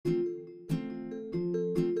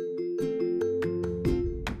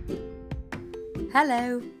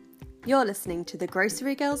Hello, you're listening to the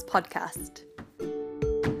Grocery Girls podcast.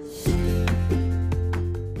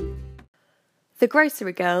 The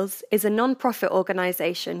Grocery Girls is a non-profit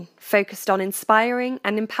organisation focused on inspiring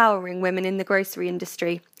and empowering women in the grocery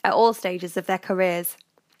industry at all stages of their careers.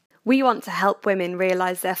 We want to help women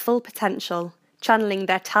realise their full potential, channeling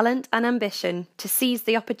their talent and ambition to seize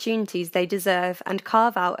the opportunities they deserve and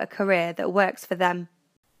carve out a career that works for them.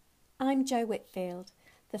 I'm Jo Whitfield,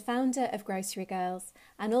 the founder of Grocery Girls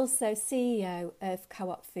and also CEO of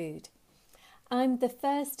Co-op Food. I'm the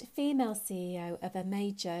first female CEO of a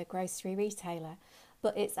major grocery retailer,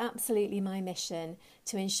 but it's absolutely my mission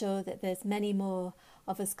to ensure that there's many more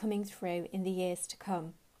of us coming through in the years to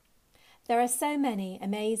come. There are so many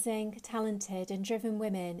amazing, talented and driven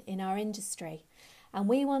women in our industry, and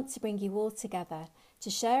we want to bring you all together to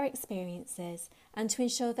share experiences and to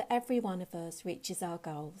ensure that every one of us reaches our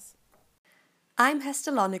goals. I'm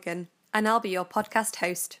Hester Lonergan, and I'll be your podcast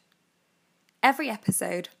host. Every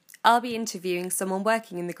episode, I'll be interviewing someone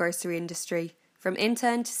working in the grocery industry, from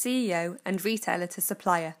intern to CEO and retailer to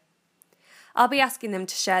supplier. I'll be asking them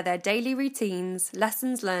to share their daily routines,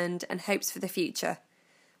 lessons learned, and hopes for the future.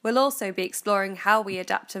 We'll also be exploring how we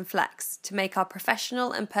adapt and flex to make our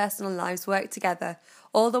professional and personal lives work together,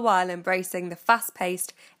 all the while embracing the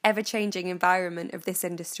fast-paced, ever-changing environment of this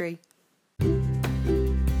industry.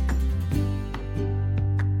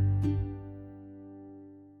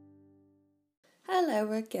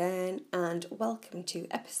 Hello again, and welcome to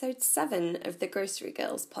episode 7 of the Grocery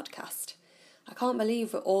Girls podcast. I can't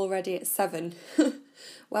believe we're already at 7.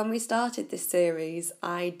 When we started this series,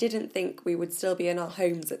 I didn't think we would still be in our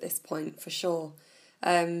homes at this point, for sure.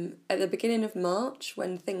 At the beginning of March,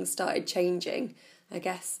 when things started changing, I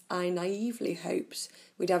guess I naively hoped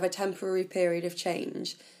we'd have a temporary period of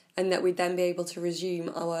change and that we'd then be able to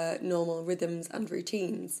resume our normal rhythms and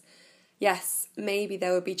routines. Yes, maybe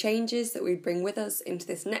there would be changes that we'd bring with us into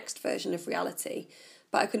this next version of reality,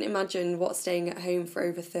 but I couldn't imagine what staying at home for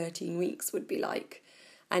over 13 weeks would be like.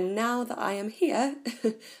 And now that I am here,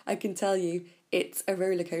 I can tell you it's a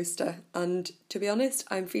roller coaster, and to be honest,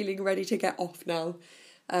 I'm feeling ready to get off now.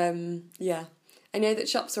 I know that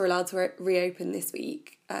shops are allowed to reopen this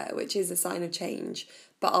week, which is a sign of change,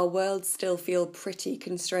 but our worlds still feel pretty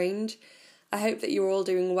constrained. I hope that you're all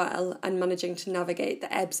doing well and managing to navigate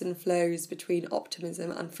the ebbs and flows between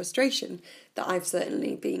optimism and frustration that I've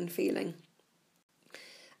certainly been feeling.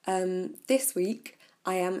 This week,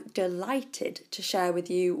 I am delighted to share with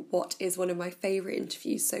you what is one of my favourite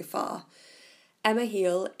interviews so far. Emma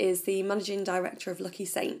Heal is the Managing Director of Lucky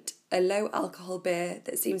Saint, a low-alcohol beer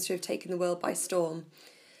that seems to have taken the world by storm.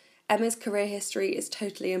 Emma's career history is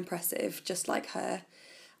totally impressive, just like her.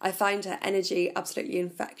 I find her energy absolutely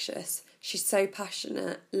infectious. She's so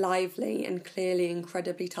passionate, lively, and clearly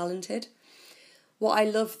incredibly talented. What I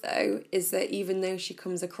love, though, is that even though she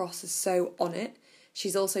comes across as so on it,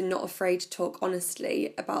 she's also not afraid to talk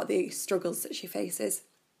honestly about the struggles that she faces.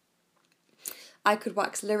 I could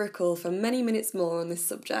wax lyrical for many minutes more on this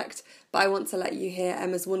subject, but I want to let you hear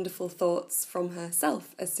Emma's wonderful thoughts from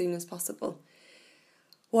herself as soon as possible.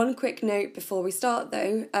 One quick note before we start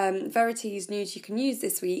though, Verity's news you can use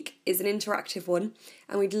this week is an interactive one,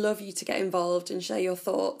 and we'd love you to get involved and share your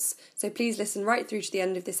thoughts, so please listen right through to the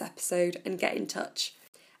end of this episode and get in touch.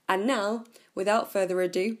 And now, without further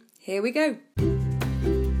ado, here we go.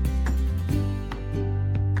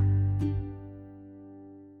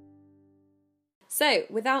 So,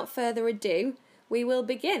 without further ado, we will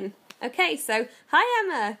begin. Okay, so hi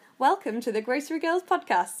Emma, welcome to the Grocery Girls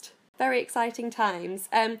podcast. Very exciting times.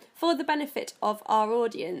 For the benefit of our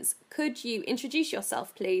audience, could you introduce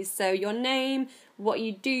yourself, please? So your name, what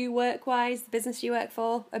you do work-wise, the business you work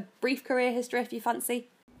for, a brief career history if you fancy.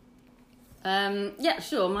 Yeah,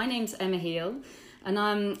 sure. My name's Emma Heal, and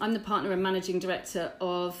I'm the partner and managing director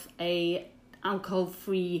of a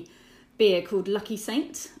alcohol-free beer called Lucky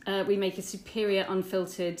Saint. We make a superior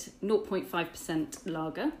unfiltered 0.5%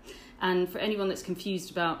 lager. And for anyone that's confused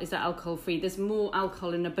about, is that alcohol-free, there's more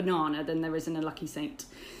alcohol in a banana than there is in a Lucky Saint.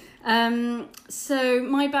 So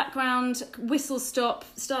my background, whistle stop,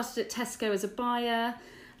 started at Tesco as a buyer,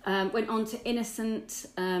 went on to Innocent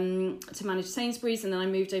to manage Sainsbury's, and then I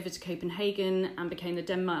moved over to Copenhagen and became the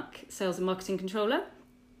Denmark sales and marketing controller.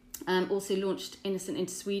 Also launched Innocent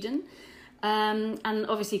into Sweden. And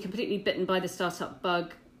obviously completely bitten by the startup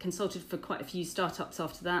bug, consulted for quite a few startups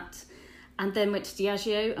after that. And then went to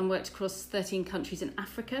Diageo and worked across 13 countries in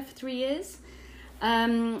Africa for 3 years.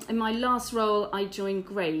 In my last role, I joined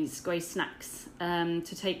Graze Snacks,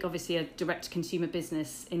 to take obviously a direct-to-consumer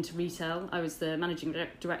business into retail. I was the managing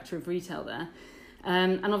director of retail there.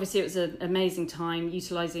 And obviously it was an amazing time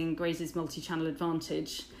utilising Graze's multi-channel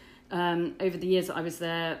advantage. Over the years that I was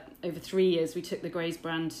there, over 3 years, we took the Graze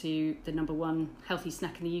brand to the #1 healthy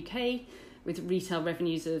snack in the UK with retail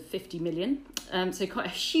revenues of 50 million. So quite a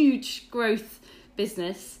huge growth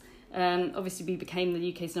business. Obviously we became the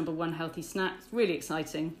UK's #1 healthy snack. Really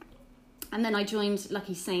exciting. And then I joined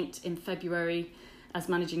Lucky Saint in February as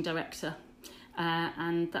managing director.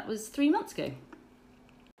 And that was 3 months ago.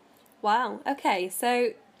 Wow, okay,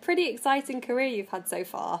 so pretty exciting career you've had so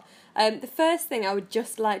far. The first thing I would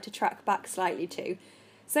just like to track back slightly to.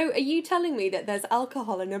 So are you telling me that there's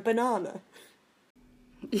alcohol in a banana?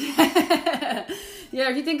 Yeah,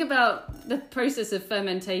 if you think about the process of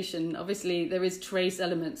fermentation, obviously there is trace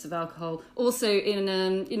elements of alcohol. Also in,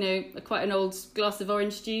 quite an old glass of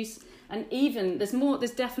orange juice. And even, there's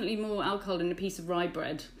definitely more alcohol in a piece of rye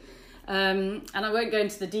bread. And I won't go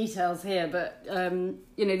into the details here, but,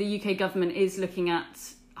 the UK government is looking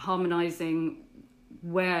at harmonising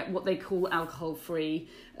what they call alcohol-free.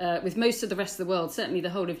 With most of the rest of the world, certainly the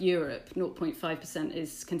whole of Europe, 0.5%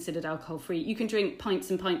 is considered alcohol-free. You can drink pints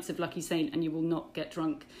and pints of Lucky Saint and you will not get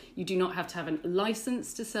drunk. You do not have to have a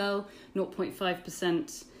licence to sell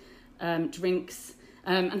 0.5% drinks.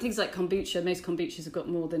 And things like kombucha, most kombuchas have got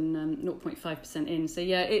more than 0.5% in. So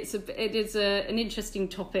yeah, it is an interesting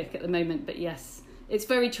topic at the moment. But yes, it's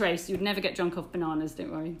very trace. You'd never get drunk off bananas,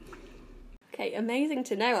 don't worry. Okay, amazing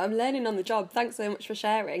to know. I'm learning on the job. Thanks so much for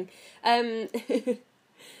sharing.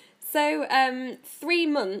 So 3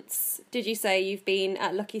 months, did you say you've been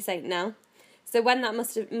at Lucky Saint now? So when that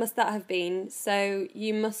must that have been? So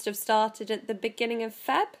you must have started at the beginning of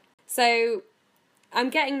Feb? So I'm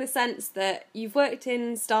getting the sense that you've worked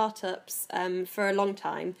in startups for a long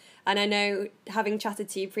time, and I know, having chatted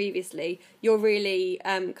to you previously, you're really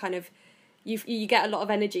you get a lot of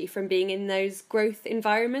energy from being in those growth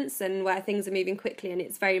environments and where things are moving quickly, and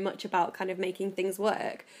it's very much about kind of making things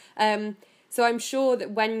work. So I'm sure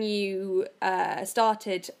that when you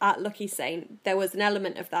started at Lucky Saint, there was an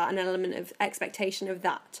element of that, an element of expectation of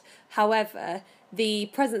that. However, the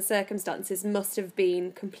present circumstances must have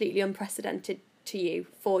been completely unprecedented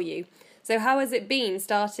for you. So how has it been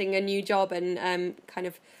starting a new job and kind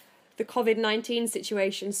of the COVID-19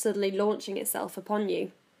 situation suddenly launching itself upon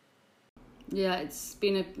you? Yeah, it's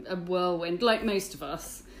been a whirlwind, like most of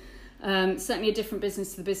us. Certainly a different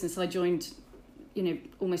business to the business I joined,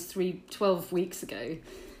 almost 12 weeks ago.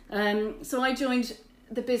 So I joined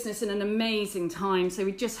the business in an amazing time. So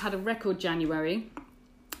we just had a record January.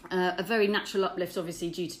 A very natural uplift, obviously,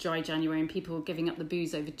 due to dry January and people giving up the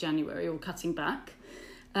booze over January or cutting back.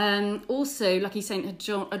 Also, Lucky Saint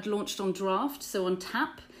had launched on draft, so on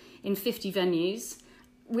tap, in 50 venues,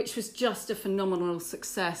 which was just a phenomenal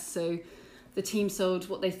success. So the team sold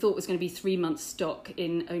what they thought was going to be 3 months stock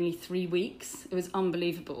in only 3 weeks. It was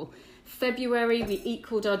unbelievable. February, we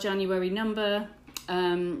equalled our January number,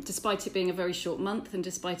 despite it being a very short month and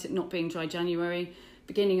despite it not being dry January.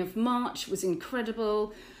 Beginning of March was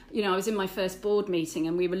incredible. I was in my first board meeting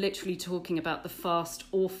and we were literally talking about the fast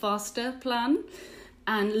or faster plan.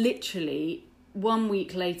 And literally 1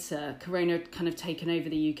 week later, Corona had kind of taken over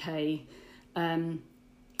the UK.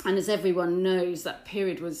 And as everyone knows, that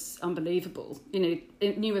period was unbelievable.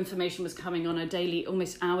 New information was coming on a daily,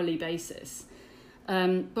 almost hourly basis.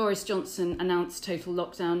 Boris Johnson announced total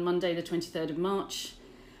lockdown Monday, the 23rd of March.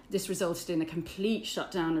 This resulted in a complete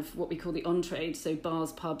shutdown of what we call the on-trade, so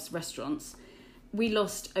bars, pubs, restaurants. We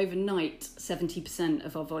lost overnight 70%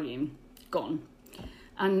 of our volume, gone.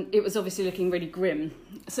 And it was obviously looking really grim.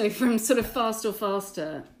 So from sort of fast or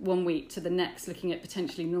faster 1 week to the next, looking at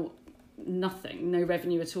potentially nothing, no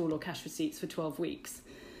revenue at all or cash receipts for 12 weeks.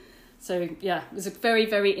 So yeah, it was a very,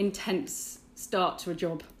 very intense start to a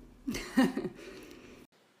job.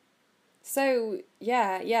 So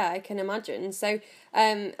yeah, I can imagine. So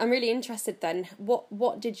I'm really interested then.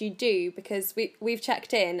 What did you do? Because we've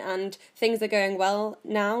checked in and things are going well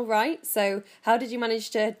now, right? So how did you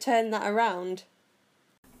manage to turn that around?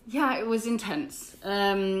 Yeah, it was intense.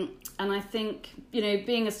 And I think,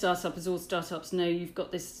 being a startup, as all startups know, you've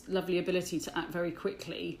got this lovely ability to act very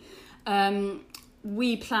quickly.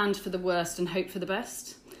 We planned for the worst and hoped for the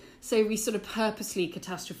best. So we sort of purposely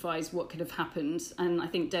catastrophized what could have happened. And I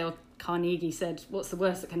think Dale Carnegie said, what's the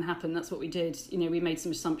worst that can happen? That's what we did. We made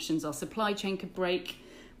some assumptions. Our supply chain could break.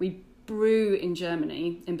 We brew in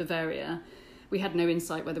Germany, in Bavaria. We had no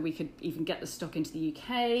insight whether we could even get the stock into the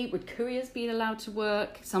UK. Would couriers be allowed to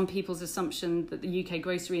work? Some people's assumption that the UK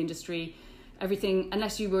grocery industry, everything,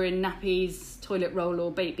 unless you were in nappies, toilet roll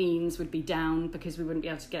or baked beans, would be down because we wouldn't be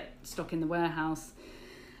able to get stock in the warehouse.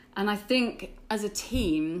 And I think as a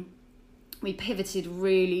team, we pivoted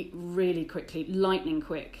really, really quickly, lightning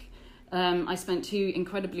quick. I spent 2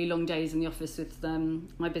 incredibly long days in the office with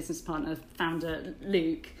my business partner, founder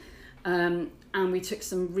Luke, and we took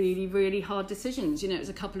some really, really hard decisions. It was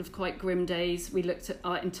a couple of quite grim days. We looked at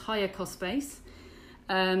our entire cost base,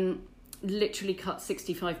 literally cut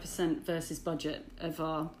 65% versus budget of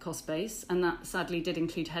our cost base, and that sadly did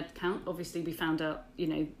include headcount. Obviously, we found out,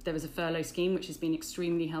 there was a furlough scheme, which has been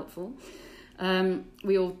extremely helpful.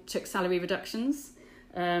 We all took salary reductions.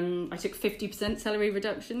 I took 50% salary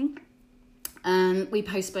reduction. We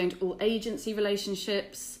postponed all agency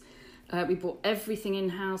relationships. We brought everything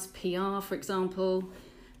in-house, PR, for example.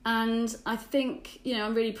 And I think,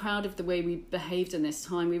 I'm really proud of the way we behaved in this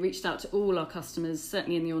time. We reached out to all our customers,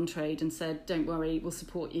 certainly in the on-trade, and said, don't worry, we'll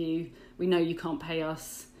support you. We know you can't pay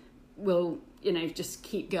us. We'll, just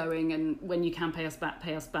keep going. And when you can pay us back,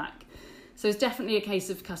 pay us back. So it's definitely a case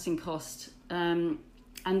of cutting cost. And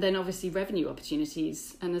then obviously revenue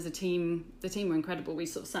opportunities. And as a team, the team were incredible. We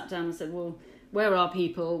sort of sat down and said, well, where are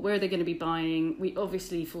people? Where are they going to be buying? We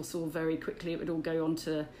obviously foresaw very quickly it would all go on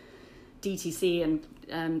to DTC,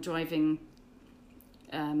 and driving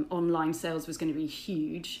online sales was going to be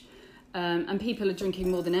huge. And people are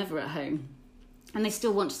drinking more than ever at home. And they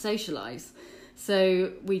still want to socialise.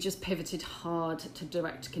 So we just pivoted hard to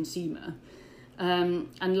direct consumer.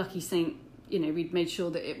 And Lucky Saint, we'd made sure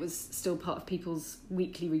that it was still part of people's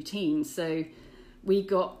weekly routine. So we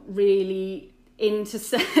got really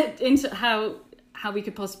into how we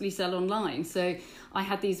could possibly sell online. So I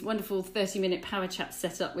had these wonderful 30-minute power chats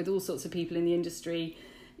set up with all sorts of people in the industry.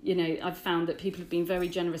 I've found that people have been very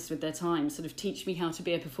generous with their time, sort of teach me how to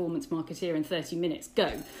be a performance marketeer in 30 minutes,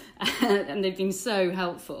 go. And they've been so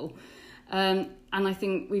helpful. And I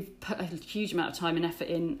think we've put a huge amount of time and effort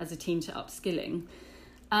in as a team to upskilling.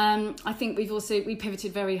 I think we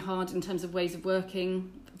pivoted very hard in terms of ways of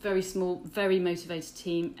working. Very small, very motivated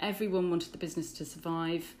team. Everyone wanted the business to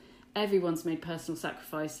survive. Everyone's made personal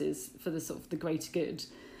sacrifices for the sort of the greater good.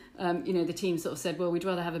 The team sort of said, well, we'd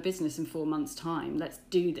rather have a business in 4 months' time. Let's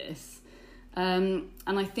do this. And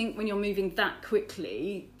I think when you're moving that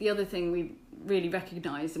quickly, the other thing we really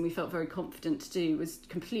recognised and we felt very confident to do was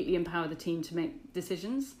completely empower the team to make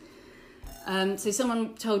decisions. So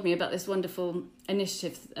someone told me about this wonderful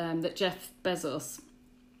initiative that Jeff Bezos,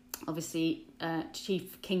 obviously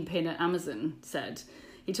chief kingpin at Amazon, said.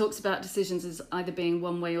 He talks about decisions as either being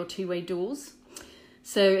one-way or two-way doors.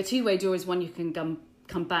 So a two-way door is one you can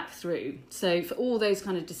come back through. So for all those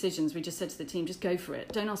kind of decisions, we just said to the team, just go for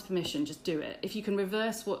it. Don't ask permission, just do it. If you can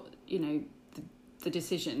reverse the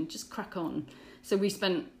decision, just crack on. So we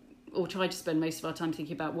tried to spend most of our time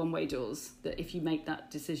thinking about one-way doors, that if you make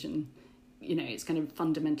that decision, it's going to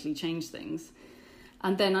fundamentally change things.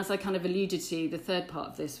 And then, as I kind of alluded to, the third part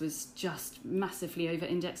of this was just massively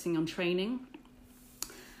over-indexing on training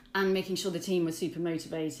and making sure the team was super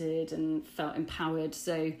motivated and felt empowered.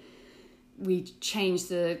 So we changed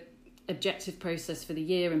the objective process for the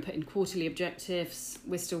year and put in quarterly objectives.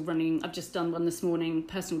 We're still running, I've just done one this morning,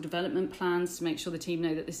 personal development plans to make sure the team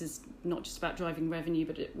know that this is not just about driving revenue,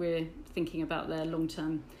 but we're thinking about their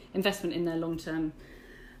long-term investment in their long-term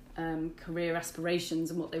career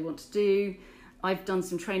aspirations and what they want to do. I've done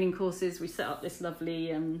some training courses. We set up these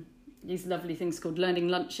lovely things called learning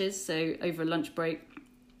lunches. So over a lunch break,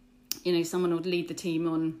 someone would lead the team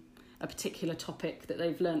on a particular topic that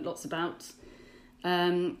they've learnt lots about,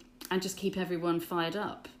 and just keep everyone fired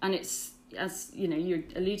up. And it's, as you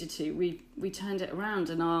alluded to, we turned it around,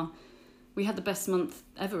 and we had the best month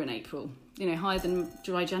ever in April. Higher than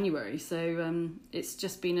dry January. So it's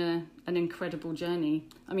just been an incredible journey.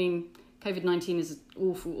 I mean, COVID-19 is an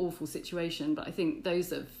awful, awful situation, but I think those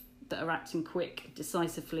that are acting quick,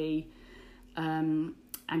 decisively, and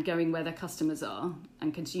going where their customers are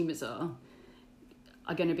and consumers are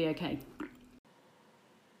going to be okay.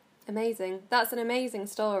 Amazing. That's an amazing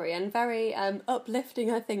story and very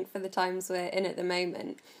uplifting, I think, for the times we're in at the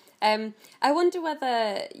moment. I wonder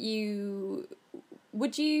whether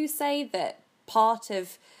would you say that part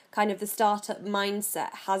of kind of the startup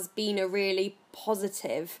mindset has been a really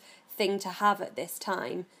positive thing to have at this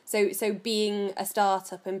time? So being a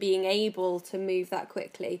startup and being able to move that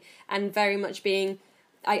quickly, and very much being,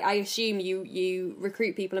 I assume you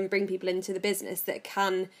recruit people and bring people into the business that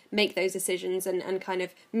can make those decisions and kind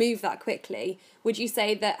of move that quickly. Would you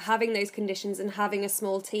say that having those conditions and having a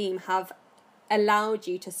small team have allowed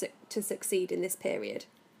you to succeed in this period?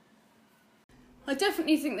 I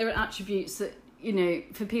definitely think there are attributes that,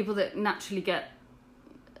 for people that naturally get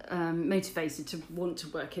motivated to want to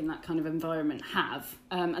work in that kind of environment have,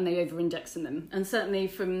 and they over-index in them. And certainly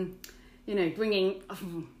from, bringing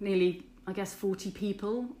nearly, I guess, 40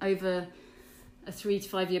 people over a 3 to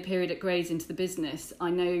 5 year period at Grays into the business, I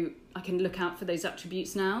know I can look out for those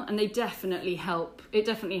attributes now, and they definitely help. It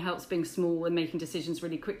definitely helps being small and making decisions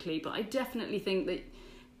really quickly, but I definitely think that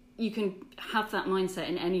you can have that mindset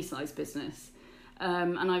in any size business.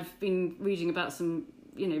 And I've been reading about some,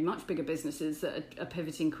 much bigger businesses that are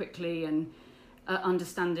pivoting quickly and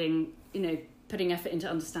understanding, putting effort into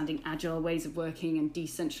understanding agile ways of working and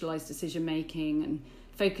decentralized decision making and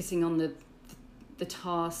focusing on the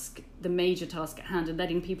task, the major task at hand, and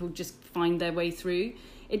letting people just find their way through.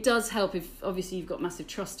 It does help if obviously you've got massive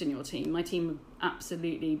trust in your team. My team are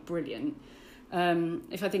absolutely brilliant.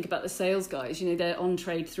 If I think about the sales guys, they're on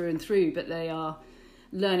trade through and through, but they are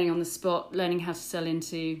learning on the spot, learning how to sell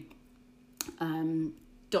into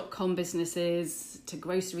 .com businesses, to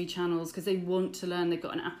grocery channels, because they want to learn, they've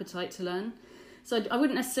got an appetite to learn. So I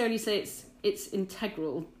wouldn't necessarily say it's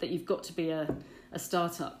integral that you've got to be a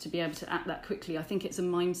startup to be able to act that quickly. I think it's a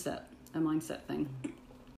mindset thing.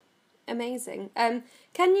 Amazing.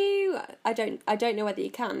 Can you, I don't know whether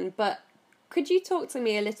you can, but could you talk to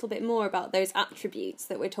me a little bit more about those attributes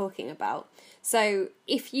that we're talking about? So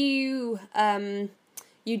if you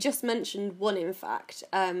just mentioned one, in fact,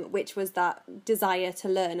 which was that desire to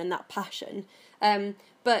learn and that passion.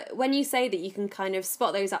 But when you say that you can kind of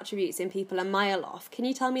spot those attributes in people a mile off, can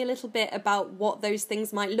you tell me a little bit about what those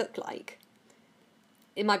things might look like?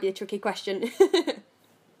 It might be a tricky question.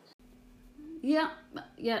 Yeah,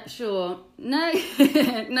 sure. No,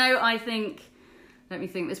 I think, let me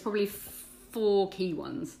think, there's probably 4 key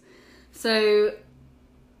ones. So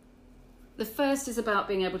the first is about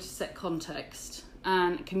being able to set context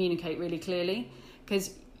and communicate really clearly,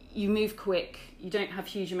 because you move quick, you don't have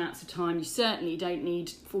huge amounts of time, you certainly don't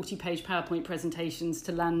need 40-page PowerPoint presentations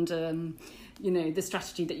to land the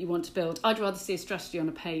strategy that you want to build. I'd rather see a strategy on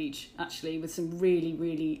a page, actually, with some really,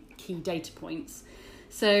 really key data points.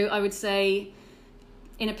 So I would say,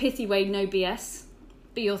 in a pithy way, no BS,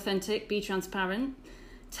 be authentic, be transparent,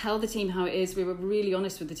 tell the team how it is. We were really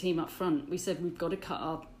honest with the team up front. We said, we've got to cut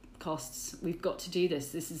our costs, we've got to do this.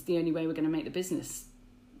 This is the only way we're going to make the business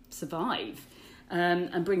survive,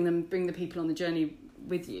 and bring the people on the journey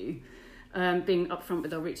with you. Being upfront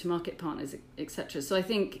with our route to market partners, etc. So I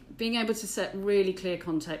think being able to set really clear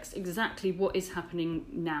context, exactly what is happening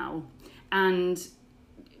now, and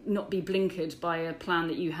not be blinkered by a plan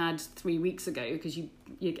that you had 3 weeks ago, because you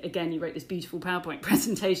wrote this beautiful PowerPoint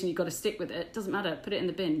presentation, you've got to stick with it. Doesn't matter, put it in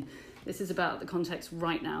the bin. This is about the context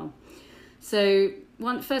right now. So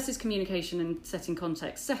first is communication and setting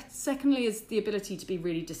context. Secondly is the ability to be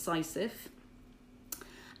really decisive.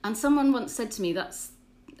 And someone once said to me, that's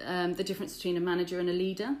the difference between a manager and a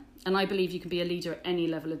leader. And I believe you can be a leader at any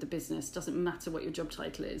level of the business. Doesn't matter what your job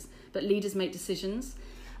title is. But leaders make decisions.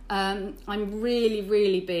 I'm really,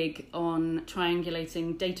 really big on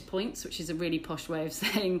triangulating data points, which is a really posh way of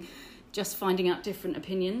saying just finding out different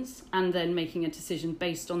opinions and then making a decision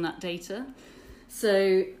based on that data.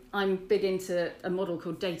 So I'm big into a model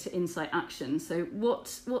called data, insight, action. So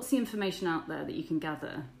what's the information out there that you can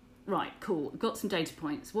gather? Right, cool, got some data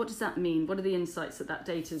points. What does that mean? What are the insights that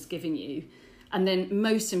data is giving you? And then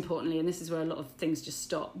most importantly, and this is where a lot of things just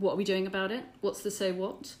stop, what are we doing about it? What's the so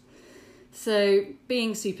what? So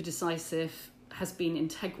being super decisive has been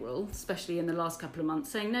integral, especially in the last couple of months,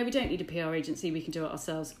 saying, no, we don't need a PR agency, we can do it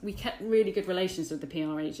ourselves. We kept really good relations with the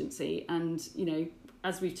PR agency, and,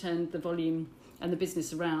 as we've turned the volume and the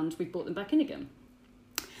business around, we've brought them back in again.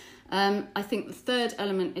 I think the third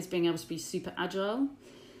element is being able to be super agile.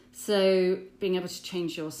 So being able to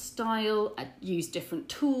change your style, use different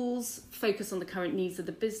tools, focus on the current needs of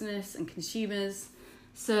the business and consumers.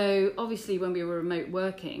 So obviously when we were remote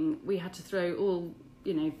working, we had to throw all,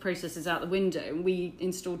 processes out the window, and we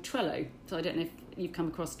installed Trello. So I don't know if you've come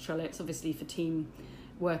across Trello. It's obviously for team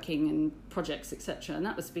working and projects, etc. And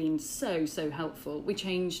that was being so, so helpful. We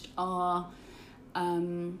changed our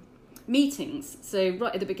meetings. So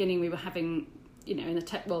right at the beginning we were having, in the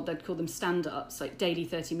tech world, they'd call them stand-ups, like daily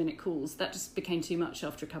 30-minute calls. That just became too much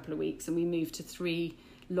after a couple of weeks, and we moved to 3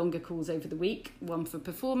 longer calls over the week, 1 for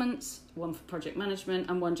performance, 1 for project management,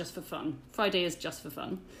 and 1 just for fun. Friday is just for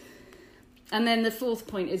fun. And then the fourth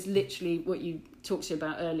point is literally what you talked to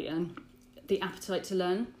about earlier, the appetite to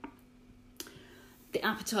learn. The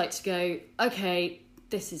appetite to go, okay,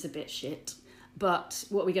 this is a bit shit, but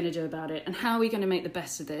what are we going to do about it? And how are we going to make the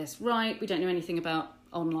best of this? Right, we don't know anything about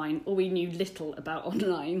online, or we knew little about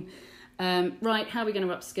online. Right, how are we going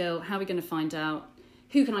to upskill? How are we going to find out?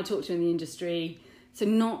 Who can I talk to in the industry? So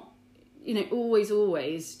not,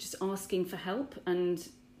 always just asking for help and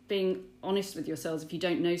being honest with yourselves if you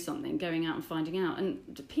don't know something, going out and finding out. And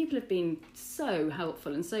people have been so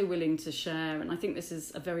helpful and so willing to share. And I think this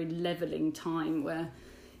is a very levelling time where,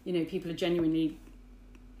 you know, people are genuinely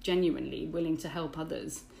willing to help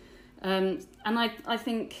others. And I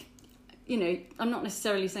think, you know, I'm not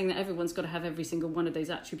necessarily saying that everyone's got to have every single one of those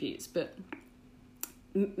attributes, but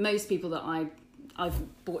most people that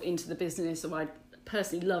I've brought into the business or I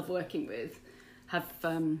personally love working with have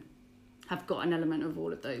got an element of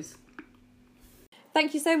all of those.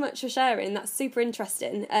 Thank you so much for sharing. That's super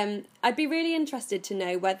interesting. I'd be really interested to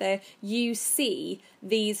know whether you see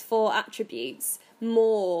these 4 attributes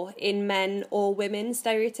more in men or women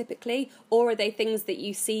stereotypically, or are they things that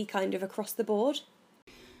you see kind of across the board?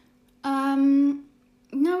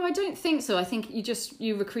 No, I don't think so. I think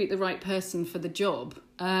you recruit the right person for the job.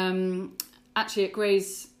 Actually, at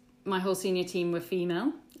Grays, my whole senior team were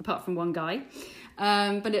female, apart from one guy.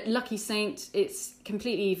 But at Lucky Saint, it's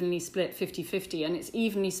completely evenly split 50-50, and it's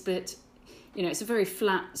evenly split, you know, it's a very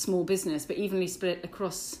flat, small business, but evenly split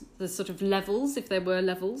across the sort of levels, if there were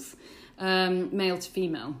levels, male to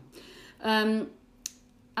female. I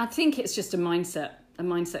think it's just a mindset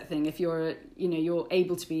thing. If you're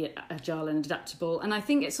able to be agile and adaptable. And I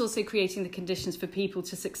think it's also creating the conditions for people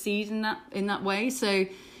to succeed in that way. So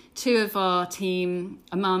 2 of our team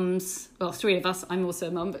are mums, well, 3 of us, I'm also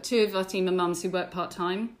a mum, but 2 of our team are mums who work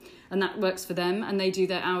part-time, and that works for them, and they do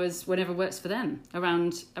their hours whenever works for them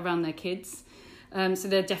around their kids. So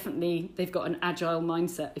they've got an agile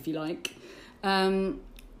mindset, if you like.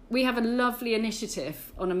 We have a lovely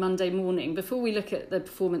initiative on a Monday morning before we look at the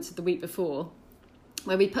performance of the week before,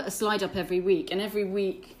 where we put a slide up every week, and every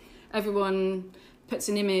week everyone puts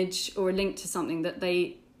an image or a link to something that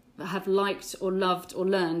they have liked or loved or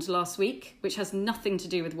learned last week, which has nothing to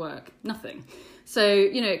do with work, nothing. So,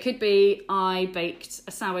 you know, it could be I baked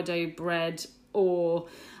a sourdough bread, or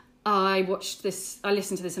I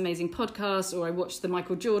listened to this amazing podcast, or I watched the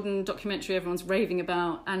Michael Jordan documentary everyone's raving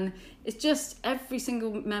about, and it's just every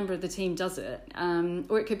single member of the team does it.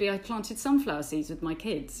 Or it could be I planted sunflower seeds with my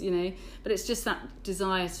kids, you know, but it's just that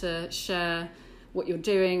desire to share what you're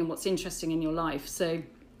doing and what's interesting in your life. So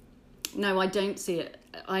no, I don't see it.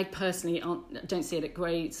 I personally don't see it at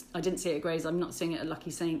Grays. I didn't see it at Grays. I'm not seeing it at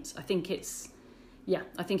Lucky Saints. I think it's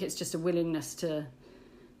just a willingness to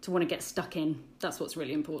want to get stuck in. That's what's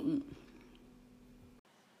really important.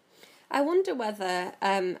 I wonder whether,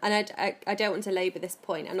 and I don't want to labour this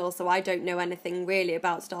point, and also I don't know anything really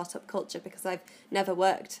about startup culture because I've never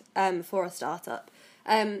worked for a startup.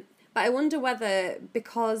 But I wonder whether,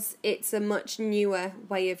 because it's a much newer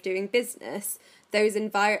way of doing business, those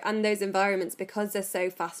environments, because they're so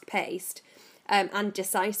fast-paced and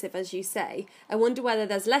decisive, as you say, I wonder whether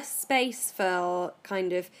there's less space for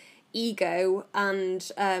kind of ego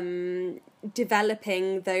and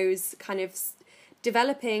developing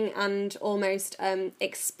and almost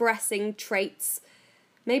expressing traits.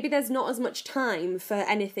 Maybe there's not as much time for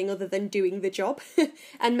anything other than doing the job.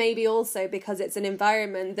 And maybe also because it's an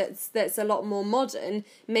environment that's a lot more modern,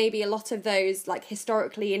 maybe a lot of those like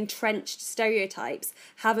historically entrenched stereotypes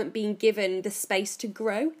haven't been given the space to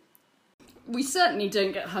grow. We certainly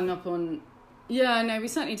don't get hung up on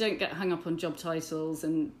job titles,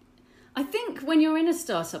 and I think when you're in a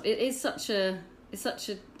startup, it's such a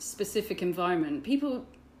specific environment. People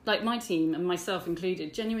like my team and myself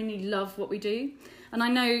included genuinely love what we do. And I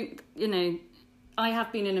know, you know, I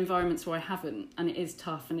have been in environments where I haven't, and it is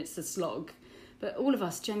tough and it's a slog. But all of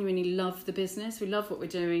us genuinely love the business. We love what we're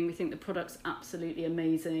doing. We think the product's absolutely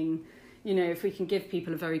amazing. You know, if we can give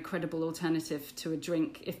people a very credible alternative to a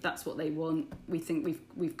drink, if that's what they want, we think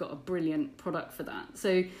we've got a brilliant product for that.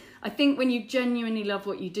 So I think when you genuinely love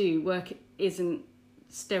what you do, work isn't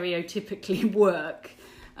stereotypically work.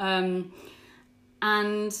 And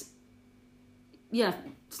yeah,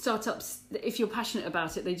 startups, if you're passionate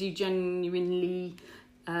about it, they do genuinely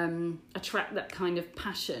attract that kind of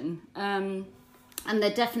passion. And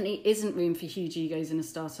there definitely isn't room for huge egos in a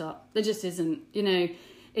startup. There just isn't. You know,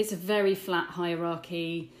 it's a very flat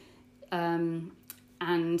hierarchy, and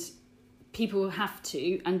people have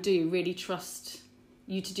to and do really trust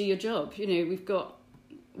you to do your job. You know, we've got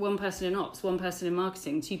one person in ops, one person in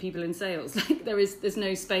marketing, 2 people in sales. Like there's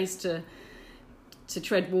no space to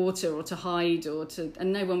tread water or to hide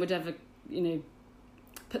and no one would ever, you know,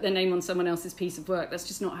 put their name on someone else's piece of work. That's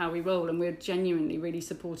just not how we roll, and we're genuinely really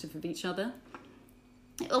supportive of each other.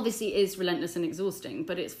 It obviously is relentless and exhausting,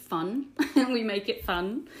 but it's fun. We make it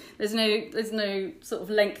fun. There's no sort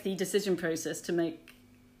of lengthy decision process to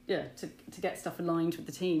get stuff aligned with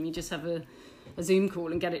the team. You just have a Zoom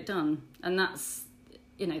call and get it done. And that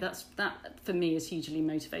for me is hugely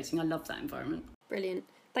motivating. I love that environment. Brilliant.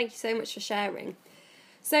 Thank you so much for sharing.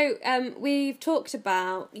 So we've talked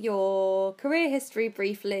about your career history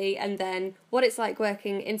briefly, and then what it's like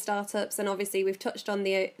working in startups, and obviously we've touched on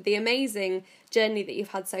the amazing journey that you've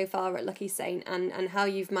had so far at Lucky Saint, and how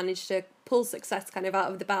you've managed to pull success kind of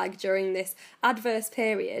out of the bag during this adverse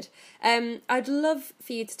period. I'd love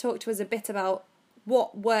for you to talk to us a bit about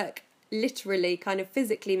what work literally kind of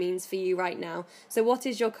physically means for you right now. So what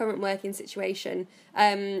is your current working situation?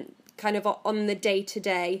 Kind of on the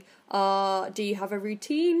day-to-day, do you have a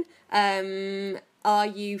routine? Are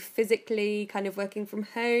you physically kind of working from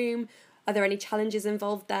home? Are there any challenges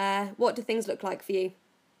involved there? What do things look like for you?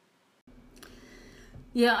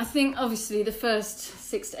 Yeah, I think obviously the first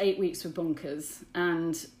 6 to 8 weeks were bonkers,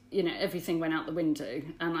 and everything went out the window,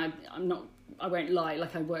 and I won't lie,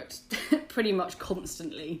 like I worked pretty much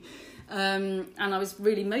constantly. And I was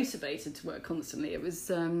really motivated to work constantly. It was,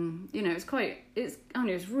 it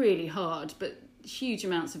was really hard, but huge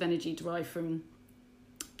amounts of energy derived from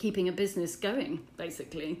keeping a business going,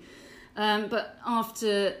 basically. But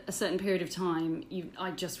after a certain period of time,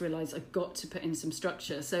 I just realised I've got to put in some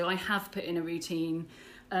structure. So I have put in a routine.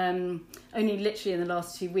 Only literally in the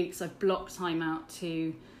last 2 weeks, I've blocked time out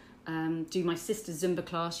to do my sister's Zumba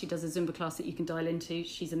class. She does a Zumba class that you can dial into.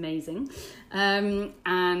 She's amazing.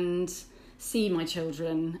 And see my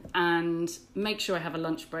children, and make sure I have a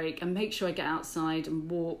lunch break, and make sure I get outside and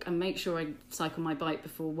walk, and make sure I cycle my bike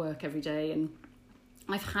before work every day. And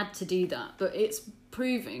I've had to do that, but it's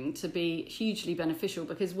proving to be hugely beneficial,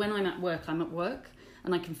 because when I'm at work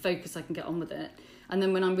and I can focus, I can get on with it. And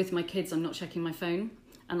then when I'm with my kids, I'm not checking my phone,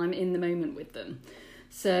 and I'm in the moment with them.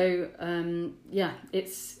 So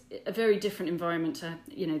it's a very different environment to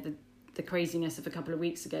the craziness of a couple of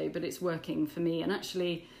weeks ago, but it's working for me. And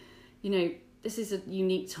actually, this is a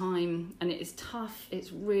unique time, and it is tough.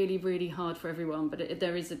 It's really, really hard for everyone, but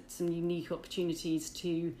there is some unique opportunities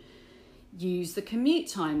to use the commute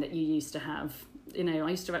time that you used to have. I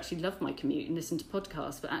used to actually love my commute and listen to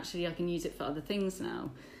podcasts, but actually I can use it for other things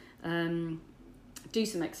now. Do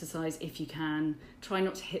some exercise if you can. Try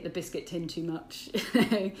not to hit the biscuit tin too much,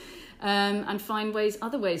 and find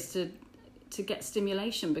other ways to get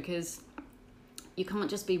stimulation, because you can't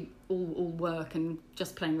just be all work and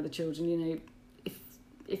just playing with the children.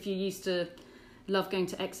 If you used to love going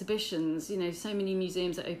to exhibitions, so many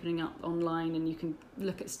museums are opening up online, and you can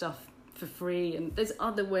look at stuff for free, and there's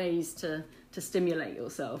other ways to stimulate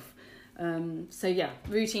yourself.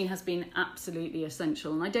 Routine has been absolutely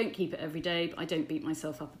essential, and I don't keep it every day, but I don't beat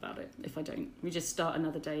myself up about it if I don't. We just start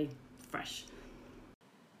another day fresh.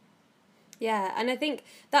 Yeah, and I think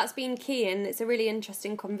that's been key, and it's a really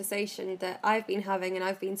interesting conversation that I've been having and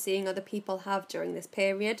I've been seeing other people have during this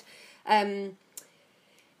period,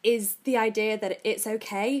 is the idea that it's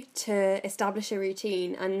okay to establish a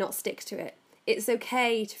routine and not stick to it. It's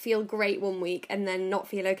okay to feel great one week and then not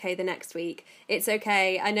feel okay the next week. It's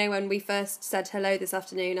okay. I know when we first said hello this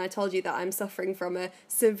afternoon, I told you that I'm suffering from a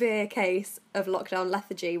severe case of lockdown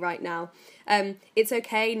lethargy right now. It's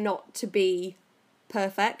okay not to be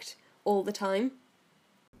perfect all the time.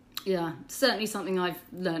 Yeah, certainly something I've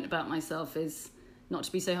learnt about myself is not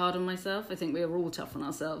to be so hard on myself. I think we're all tough on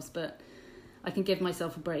ourselves, but I can give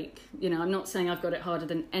myself a break. I'm not saying I've got it harder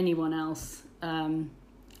than anyone else.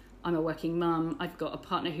 I'm a working mum. I've got a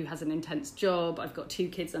partner who has an intense job. I've got 2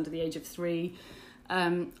 kids under the age of 3.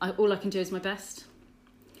 All I can do is my best.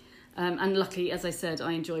 And luckily, as I said,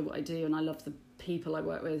 I enjoy what I do, and I love the people I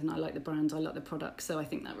work with, and I like the brand, I like the product. So I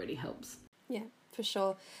think that really helps. Yeah, for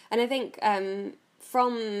sure. And I think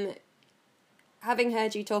from having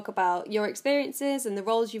heard you talk about your experiences and the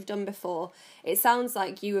roles you've done before, it sounds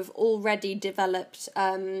like you have already developed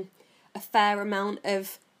a fair amount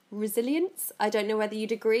of resilience. I don't know whether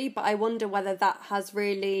you'd agree, but I wonder whether that has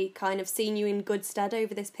really kind of seen you in good stead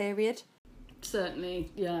over this period.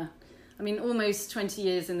 Certainly, yeah. I mean, almost 20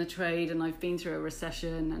 years in the trade, and I've been through a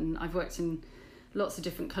recession, and I've worked in lots of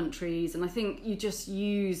different countries, and I think you just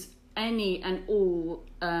use any and all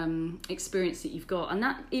experience that you've got, and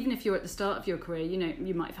that even if you're at the start of your career,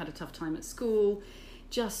 you might have had a tough time at school,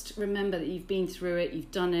 just remember that you've been through it,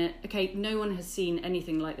 you've done it. Okay, no one has seen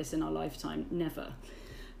anything like this in our lifetime, never.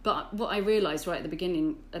 But what I realised right at the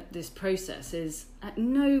beginning of this process is at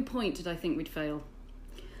no point did I think we'd fail.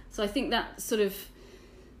 So I think that sort of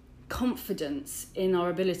confidence in our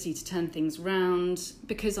ability to turn things round,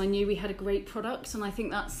 because I knew we had a great product, and I think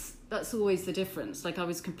that's always the difference. Like, I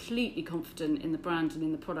was completely confident in the brand and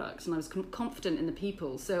in the product, and I was confident in the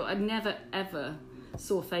people. So I never, ever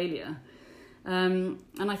saw failure. And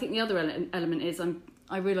I think the other element is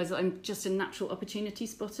I realise that I'm just a natural opportunity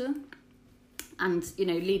spotter. And,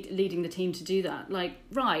 leading the team to do that. Like,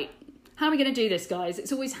 right, how are we going to do this, guys?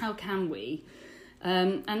 It's always how can we?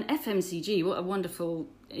 And FMCG, what a wonderful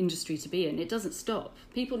industry to be in. It doesn't stop.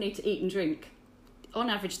 People need to eat and drink on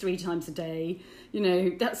average 3 times a day.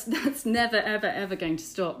 That's never, ever, ever going to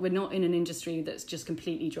stop. We're not in an industry that's just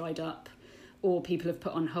completely dried up or people have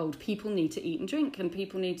put on hold. People need to eat and drink, and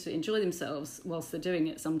people need to enjoy themselves whilst they're doing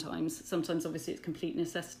it sometimes. Sometimes, obviously, it's complete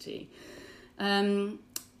necessity. And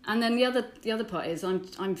then the other part is I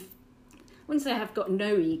wouldn't say I've got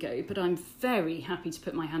no ego, but I'm very happy to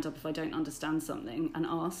put my hand up if I don't understand something and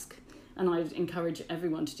ask. And I would encourage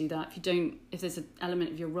everyone to do that. If there's an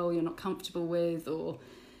element of your role you're not comfortable with, or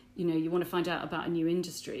you want to find out about a new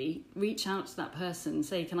industry, reach out to that person.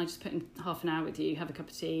 Say, can I just put in half an hour with you, have a cup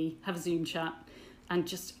of tea, have a Zoom chat, and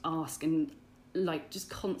just ask and just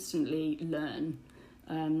constantly learn.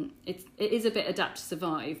 It is a bit adapt to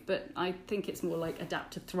survive, but I think it's more like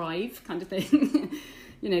adapt to thrive kind of thing.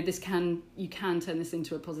 You can turn this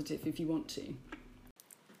into a positive if you want to.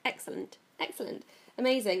 Excellent.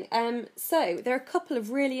 Amazing. So there are a couple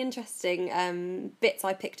of really interesting bits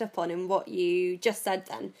I picked up on in what you just said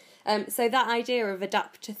then. So that idea of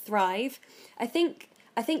adapt to thrive, I think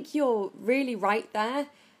you're really right there,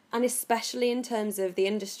 and especially in terms of the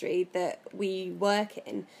industry that we work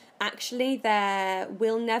in. Actually, there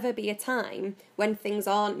will never be a time when things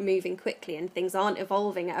aren't moving quickly and things aren't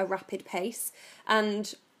evolving at a rapid pace.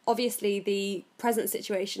 And obviously, the present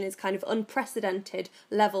situation is kind of unprecedented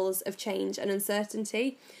levels of change and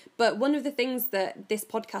uncertainty. But one of the things that this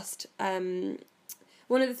podcast,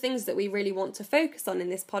 one of the things that we really want to focus on in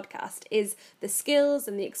this podcast is the skills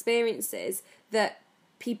and the experiences that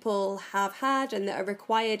people have had and that are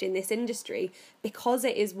required in this industry, because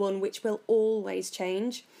it is one which will always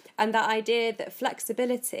change. And that idea that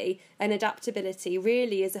flexibility and adaptability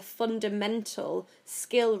really is a fundamental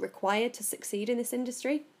skill required to succeed in this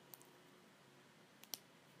industry.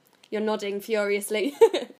 You're nodding furiously.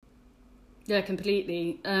 Yeah,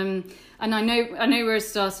 completely. And I know we're a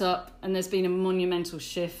startup, and there's been a monumental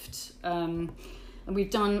shift. And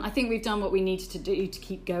I think we've done what we needed to do to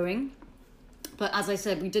keep going. But as I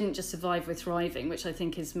said, we didn't just survive, we're thriving, which I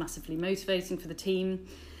think is massively motivating for the team.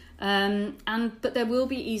 But there will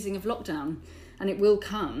be easing of lockdown, and it will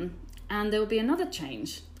come, and there will be another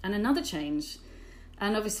change and another change.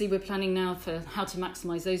 And obviously we're planning now for how to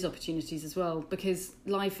maximise those opportunities as well, because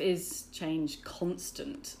life is change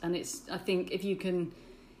constant. And I think if you can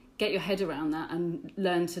get your head around that and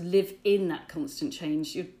learn to live in that constant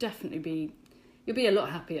change, you'll be a lot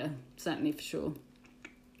happier, certainly, for sure.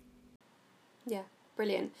 Yeah,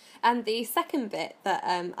 brilliant. And the second bit that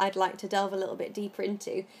I'd like to delve a little bit deeper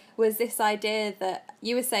into was this idea that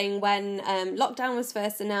you were saying when lockdown was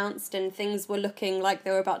first announced and things were looking like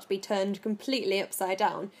they were about to be turned completely upside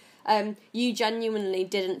down, you genuinely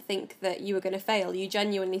didn't think that you were going to fail. You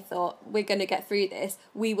genuinely thought, we're going to get through this,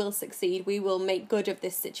 we will succeed, we will make good of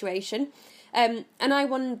this situation. And I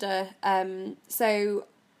wonder, so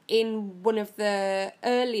in one of the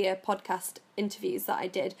earlier podcast interviews that I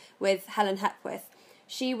did with Helen Hepworth,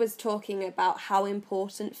 she was talking about how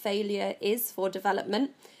important failure is for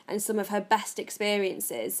development, and some of her best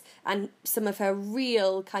experiences and some of her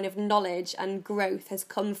real kind of knowledge and growth has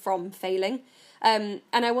come from failing. And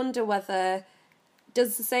I wonder whether,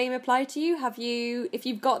 does the same apply to you? If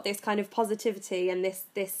you've got this kind of positivity and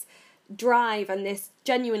this drive and this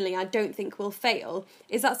genuinely I don't think will fail,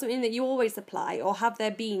 is that something that you always apply, or have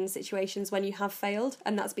there been situations when you have failed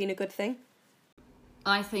and that's been a good thing?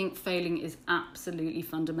 I think failing is absolutely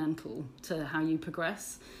fundamental to how you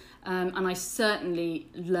progress. And I certainly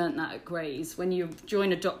learnt that at Grays. When you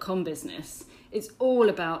join a .com business, it's all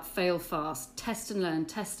about fail fast, test and learn,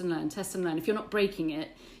 test and learn, test and learn. If you're not breaking it,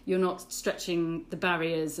 you're not stretching the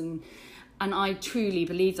barriers. And I truly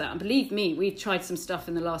believe that. And believe me, we've tried some stuff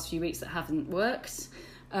in the last few weeks that haven't worked.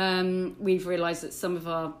 We've realised that some of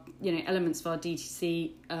our elements of our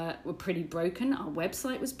DTC were pretty broken. Our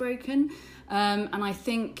website was broken. And I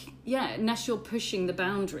think, unless you're pushing the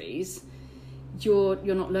boundaries, you're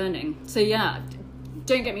not learning. So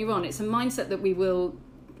don't get me wrong, it's a mindset that we will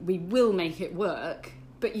make it work,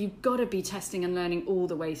 but you've got to be testing and learning all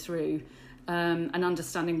the way through, and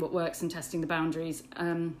understanding what works and testing the boundaries.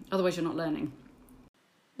 Otherwise you're not learning.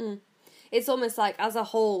 It's almost like, as a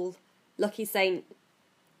whole, Lucky Saint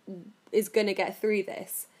is going to get through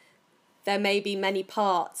this. There may be many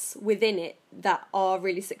parts within it that are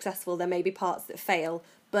really successful. There may be parts that fail,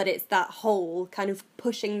 but it's that whole, kind of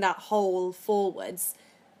pushing that whole forwards,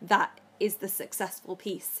 that is the successful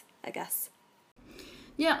piece, I guess.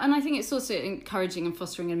 Yeah, and I think it's also encouraging and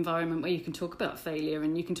fostering an environment where you can talk about failure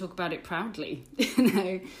and you can talk about it proudly,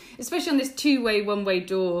 especially on this two-way, one-way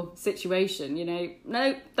door situation,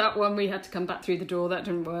 no, that one we had to come back through the door, that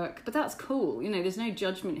didn't work, but that's cool, there's no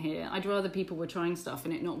judgment here. I'd rather people were trying stuff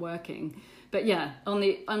and it not working. But yeah, on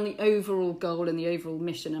the overall goal and the overall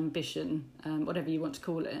mission, ambition, whatever you want to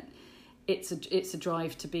call it, it's a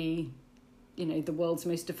drive to be, the world's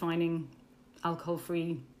most defining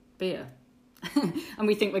alcohol-free beer. And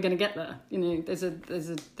we think we're going to get there.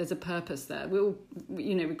 There's a purpose there.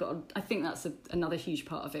 We've got. I think that's another huge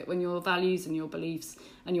part of it. When your values and your beliefs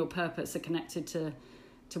and your purpose are connected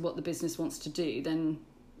to what the business wants to do, then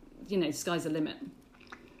sky's the limit.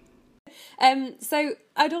 So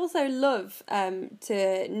I'd also love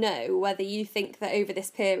to know whether you think that over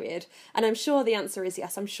this period, and I'm sure the answer is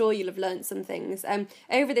yes, I'm sure you'll have learnt some things.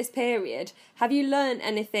 Over this period, have you learnt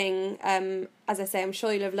anything? As I say, I'm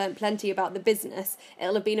sure you'll have learnt plenty about the business.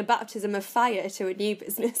 It'll have been a baptism of fire to a new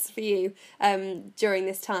business for you during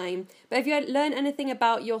this time. But have you learnt anything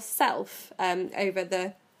about yourself over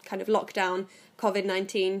the kind of lockdown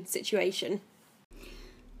COVID-19 situation?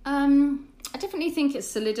 I definitely think it's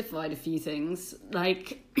solidified a few things.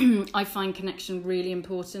 Like, I find connection really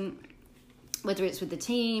important, whether it's with the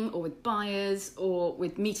team or with buyers or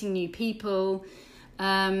with meeting new people.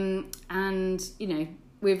 And,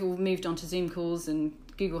 we've all moved on to Zoom calls and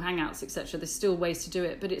Google Hangouts, etc. There's still ways to do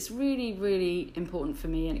it, but it's really, really important for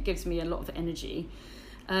me and it gives me a lot of energy.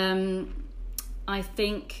 I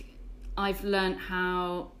think I've learned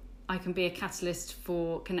how I can be a catalyst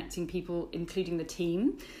for connecting people, including the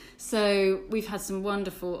team. So we've had some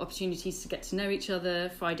wonderful opportunities to get to know each other,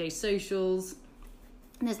 Friday socials.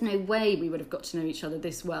 And there's no way we would have got to know each other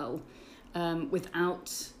this well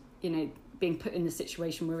without, being put in the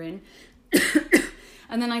situation we're in.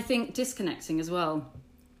 And then I think disconnecting as well.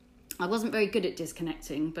 I wasn't very good at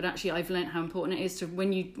disconnecting, but actually I've learned how important it is to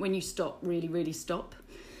when you stop, really, really stop.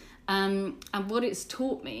 And what it's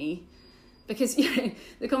taught me, because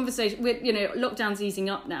the conversation with lockdown's easing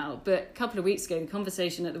up now, but a couple of weeks ago the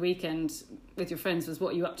conversation at the weekend with your friends was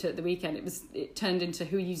what are you up to at the weekend. It turned into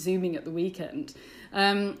who are you zooming at the weekend.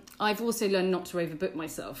 I've also learned not to overbook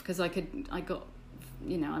myself because I'm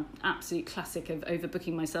absolute classic of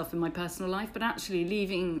overbooking myself in my personal life, but actually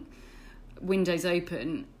leaving windows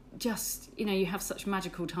open, just you have such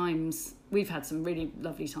magical times. We've had some really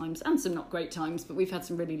lovely times and some not great times, but we've had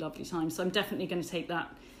some really lovely times, so I'm definitely going to take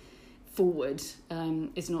that forward,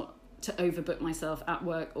 is not to overbook myself at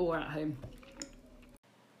work or at home.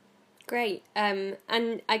 Great.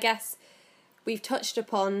 And I guess we've touched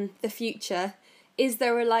upon the future. Is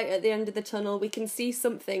there a light at the end of the tunnel? We can see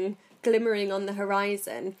something glimmering on the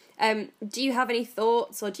horizon. Do you have any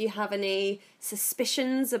thoughts or do you have any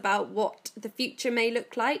suspicions about what the future may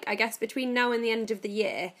look like? I guess between now and the end of the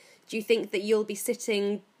year, do you think that you'll be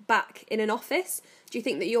sitting back in an office? Do you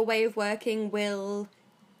think that your way of working will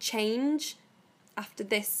change after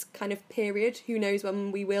this kind of period? Who knows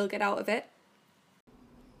when we will get out of it?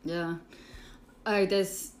 Yeah.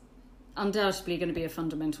 There's undoubtedly going to be a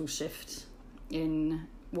fundamental shift in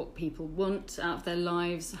what people want out of their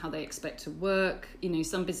lives, how they expect to work.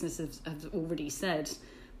 Some businesses have already said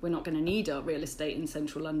we're not going to need our real estate in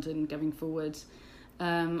central London going forward.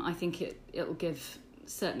 I think it'll give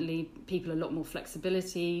certainly people a lot more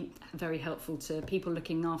flexibility, very helpful to people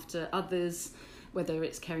looking after others, whether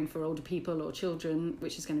it's caring for older people or children,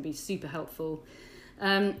 which is going to be super helpful.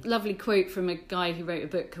 Lovely quote from a guy who wrote a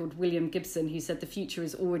book called William Gibson, who said the future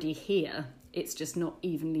is already here, it's just not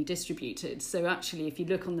evenly distributed. So actually, if you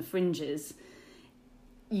look on the fringes,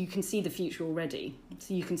 you can see the future already.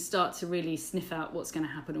 So you can start to really sniff out what's going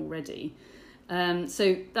to happen already.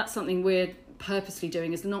 So that's something we're purposely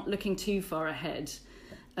doing, is not looking too far ahead.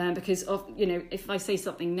 Because if I say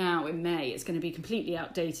something now in May, it's going to be completely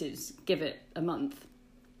outdated. Give it a month.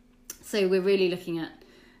 So we're really looking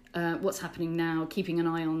at what's happening now, keeping an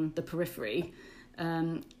eye on the periphery,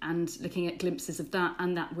 and looking at glimpses of that.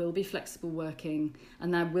 And that will be flexible working,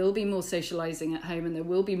 and there will be more socialising at home, and there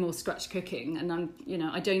will be more scratch cooking. And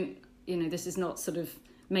this is not sort of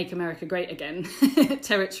make America great again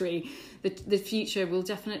territory. The future will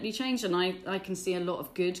definitely change, and I can see a lot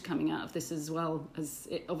of good coming out of this, as well as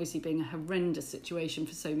it obviously being a horrendous situation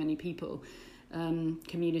for so many people.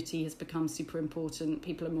 Community has become super important.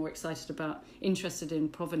 People are more interested in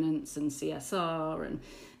provenance and CSR, and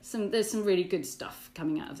there's some really good stuff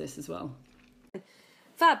coming out of this as well.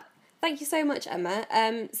 Fab. Thank you so much, Emma.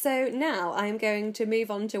 So now I'm going to move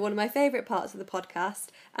on to one of my favourite parts of the podcast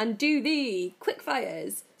and do the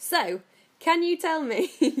quickfires. So, can you tell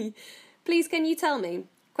me,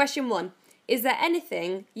 question 1, is there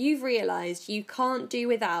anything you've realised you can't do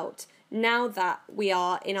without now that we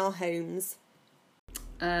are in our homes?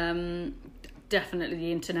 Definitely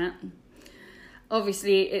the internet.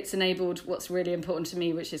 Obviously, it's enabled what's really important to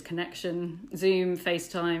me, which is connection, Zoom,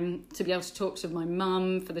 FaceTime, to be able to talk to my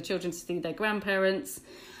mum, for the children to see their grandparents.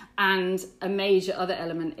 And a major other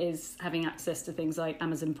element is having access to things like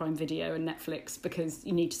Amazon Prime Video and Netflix, because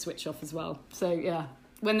you need to switch off as well. So, yeah,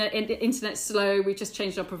 when the internet's slow, we've just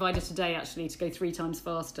changed our provider today, actually, to go 3 times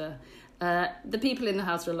faster. The people in the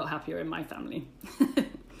house are a lot happier in my family.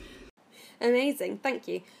 Amazing, thank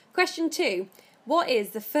you. Question 2. What is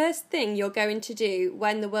the first thing you're going to do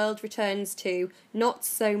when the world returns to not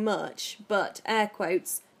so much, but air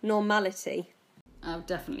quotes, normality? I'll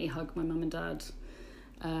definitely hug my mum and dad.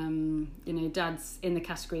 Dad's in the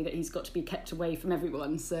category that he's got to be kept away from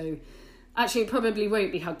everyone. So actually, it probably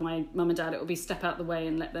won't be hug my mum and dad. It will be step out the way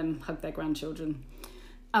and let them hug their grandchildren.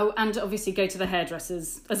 Oh, and obviously go to the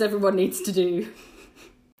hairdressers, as everyone needs to do.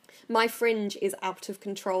 My fringe is out of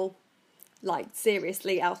control. Like,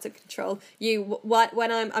 seriously out of control.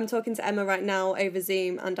 When I'm talking to Emma right now over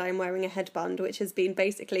Zoom, and I'm wearing a headband which has been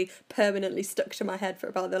basically permanently stuck to my head for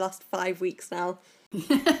about the last 5 weeks now.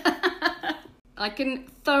 I can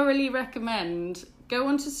thoroughly recommend, go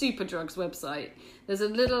onto Superdrug's website. There's a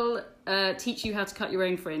little teach you how to cut your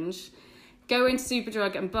own fringe. Go into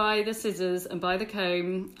Superdrug and buy the scissors and buy the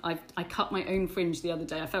comb. I cut my own fringe the other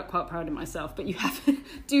day. I felt quite proud of myself. But you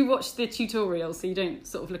do watch the tutorial so you don't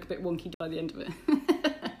sort of look a bit wonky by the end of it.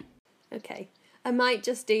 Okay. I might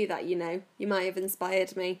just do that, you know. You might have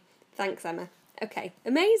inspired me. Thanks, Emma. Okay,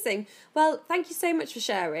 amazing. Well, thank you so much for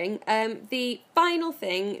sharing. The final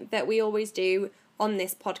thing that we always do on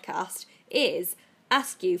this podcast is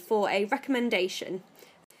ask you for a recommendation.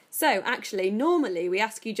 So, actually, normally we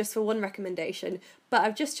ask you just for one recommendation, but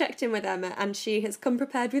I've just checked in with Emma and she has come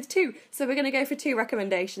prepared with 2. So we're going to go for 2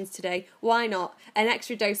 recommendations today. Why not? An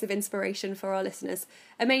extra dose of inspiration for our listeners.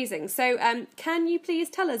 Amazing. So, can you please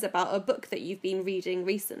tell us about a book that you've been reading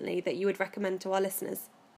recently that you would recommend to our listeners?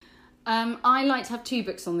 I like to have 2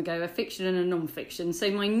 books on the go, a fiction and a non-fiction.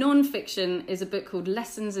 So my non-fiction is a book called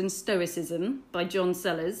Lessons in Stoicism by John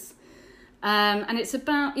Sellers. And it's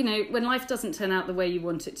about, when life doesn't turn out the way you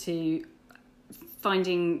want it to,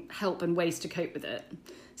 finding help and ways to cope with it.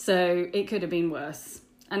 So it could have been worse.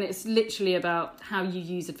 And it's literally about how you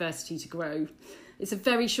use adversity to grow. It's a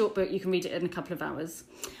very short book. You can read it in a couple of hours.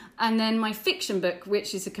 And then my fiction book,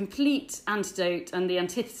 which is a complete antidote and the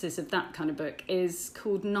antithesis of that kind of book, is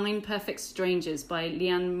called 9 Perfect Strangers by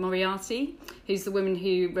Liane Moriarty, who's the woman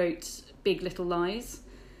who wrote Big Little Lies.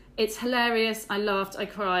 It's hilarious. I laughed, I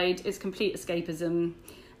cried. It's complete escapism.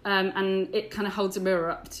 And it kind of holds a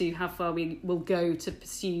mirror up to how far we will go to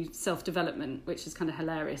pursue self-development, which is kind of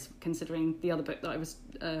hilarious considering the other book that I was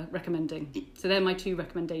recommending. So they're my 2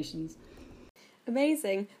 recommendations.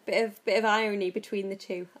 Amazing. Bit of irony between the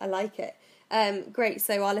 2. I like it. Great,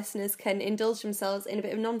 so our listeners can indulge themselves in a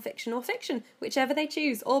bit of non-fiction or fiction, whichever they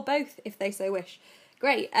choose, or both if they so wish.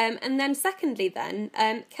 Great. And then secondly then,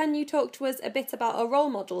 can you talk to us a bit about a role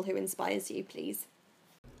model who inspires you, please?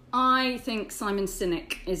 I think Simon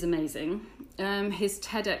Sinek is amazing. His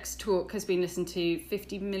TEDx talk has been listened to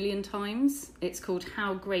 50 million times. It's called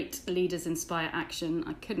How Great Leaders Inspire Action.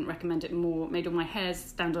 I couldn't recommend it more. It made all my hairs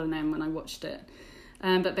stand on end when I watched it.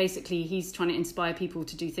 But basically, he's trying to inspire people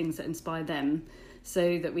to do things that inspire them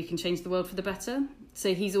so that we can change the world for the better.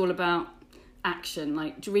 So he's all about action,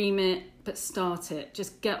 like dream it, but start it.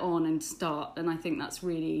 Just get on and start. And I think that's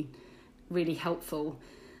really, really helpful.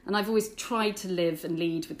 And I've always tried to live and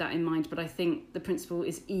lead with that in mind, but I think the principle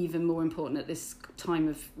is even more important at this time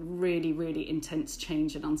of really, really intense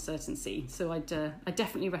change and uncertainty. So I'd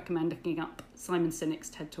definitely recommend looking up Simon Sinek's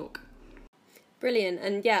TED Talk. Brilliant.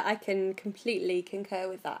 And yeah, I can completely concur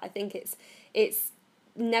with that. I think it's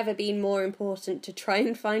never been more important to try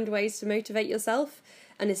and find ways to motivate yourself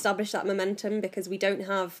and establish that momentum, because we don't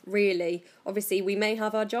have really, obviously we may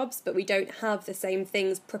have our jobs, but we don't have the same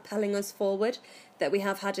things propelling us forward that we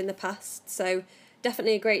have had in the past. So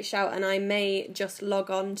definitely a great shout, and I may just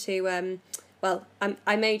log on to,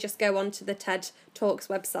 I may just go onto the TED Talks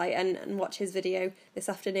website and watch his video this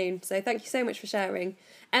afternoon. So thank you so much for sharing.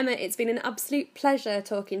 Emma, it's been an absolute pleasure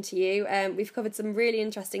talking to you. We've covered some really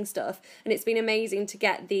interesting stuff, and it's been amazing to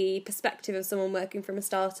get the perspective of someone working from a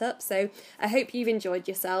startup. So I hope you've enjoyed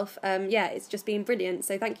yourself. It's just been brilliant.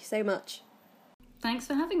 So thank you so much. Thanks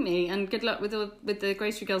for having me, and good luck with the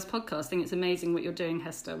Grocery Girls podcast. I think it's amazing what you're doing,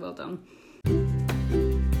 Hester. Well done.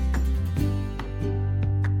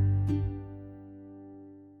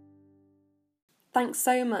 Thanks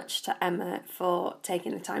so much to Emma for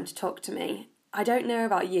taking the time to talk to me. I don't know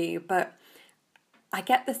about you, but I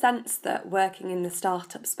get the sense that working in the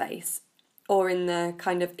startup space or in the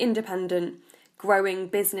kind of independent, growing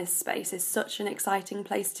business space is such an exciting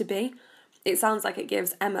place to be. It sounds like it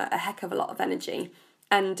gives Emma a heck of a lot of energy.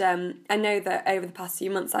 And I know that over the past few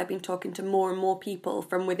months I've been talking to more and more people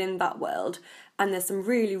from within that world, and there's some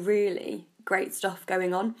really, really great stuff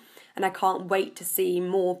going on. And I can't wait to see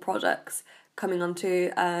more products coming onto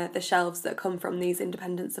the shelves that come from these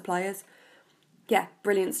independent suppliers. Yeah,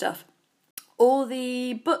 brilliant stuff. All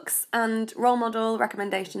the books and role model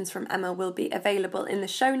recommendations from Emma will be available in the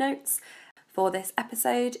show notes for this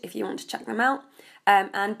episode if you want to check them out.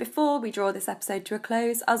 And before we draw this episode to a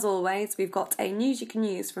close, as always, we've got a news you can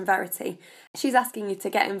use from Verity. She's asking you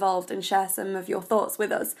to get involved and share some of your thoughts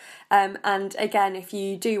with us. And again, if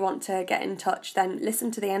you do want to get in touch, then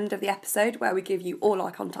listen to the end of the episode where we give you all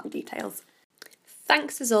our contact details.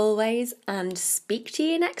 Thanks as always, and speak to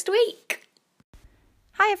you next week.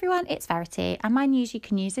 Hi everyone, it's Verity, and my news you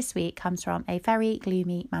can use this week comes from a very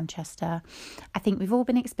gloomy Manchester. I think we've all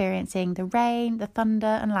been experiencing the rain, the thunder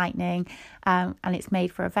and lightning, and it's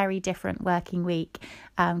made for a very different working week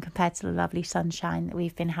compared to the lovely sunshine that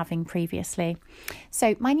we've been having previously.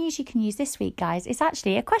 So my news you can use this week, guys, is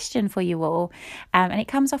actually a question for you all, and it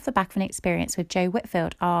comes off the back of an experience with Jo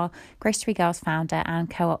Whitfield, our Grocery Girls founder and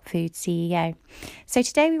Co-op Food CEO. So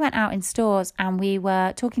today we went out in stores and we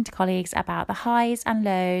were talking to colleagues about the highs and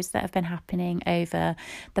lows that have been happening over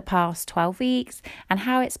the past 12 weeks and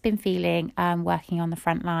how it's been feeling working on the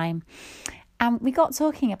front line. And we got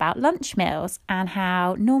talking about lunch meals and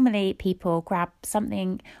how normally people grab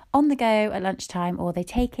something on the go at lunchtime or they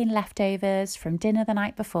take in leftovers from dinner the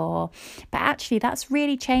night before. But actually that's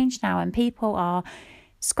really changed now, and people are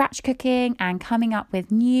scratch cooking and coming up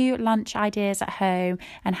with new lunch ideas at home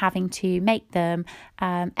and having to make them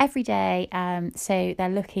every day. So they're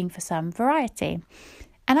looking for some variety.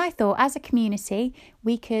 And I thought as a community,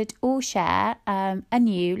 we could all share a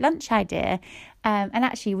new lunch idea. And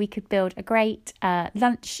actually we could build a great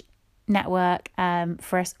lunch network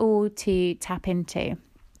for us all to tap into.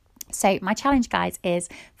 So my challenge, guys, is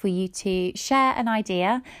for you to share an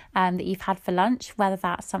idea that you've had for lunch, whether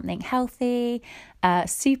that's something healthy,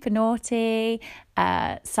 super naughty,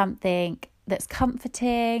 something that's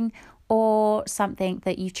comforting, or something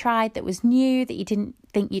that you tried that was new that you didn't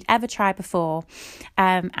think you'd ever try before.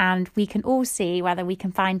 And we can all see whether we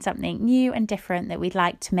can find something new and different that we'd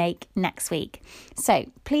like to make next week. So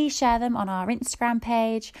please share them on our Instagram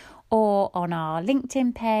page or on our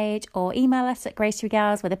LinkedIn page, or email us at Grocery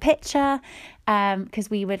Girls with a picture, because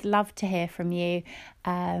we would love to hear from you.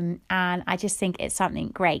 And I just think it's something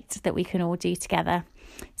great that we can all do together.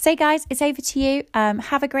 So guys, it's over to you.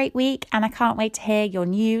 Have a great week, and I can't wait to hear your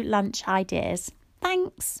new lunch ideas.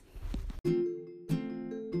 Thanks.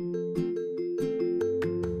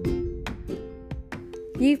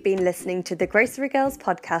 You've been listening to the Grocery Girls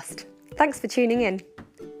podcast. Thanks for tuning in.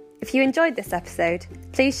 If you enjoyed this episode,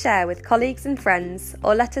 please share with colleagues and friends,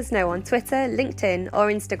 or let us know on Twitter, LinkedIn or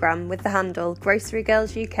Instagram with the handle Grocery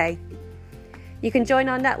Girls UK. You can join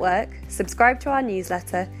our network, subscribe to our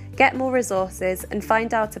newsletter, get more resources and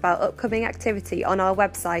find out about upcoming activity on our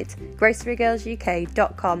website,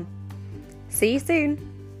 grocerygirlsuk.com. See you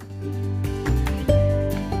soon!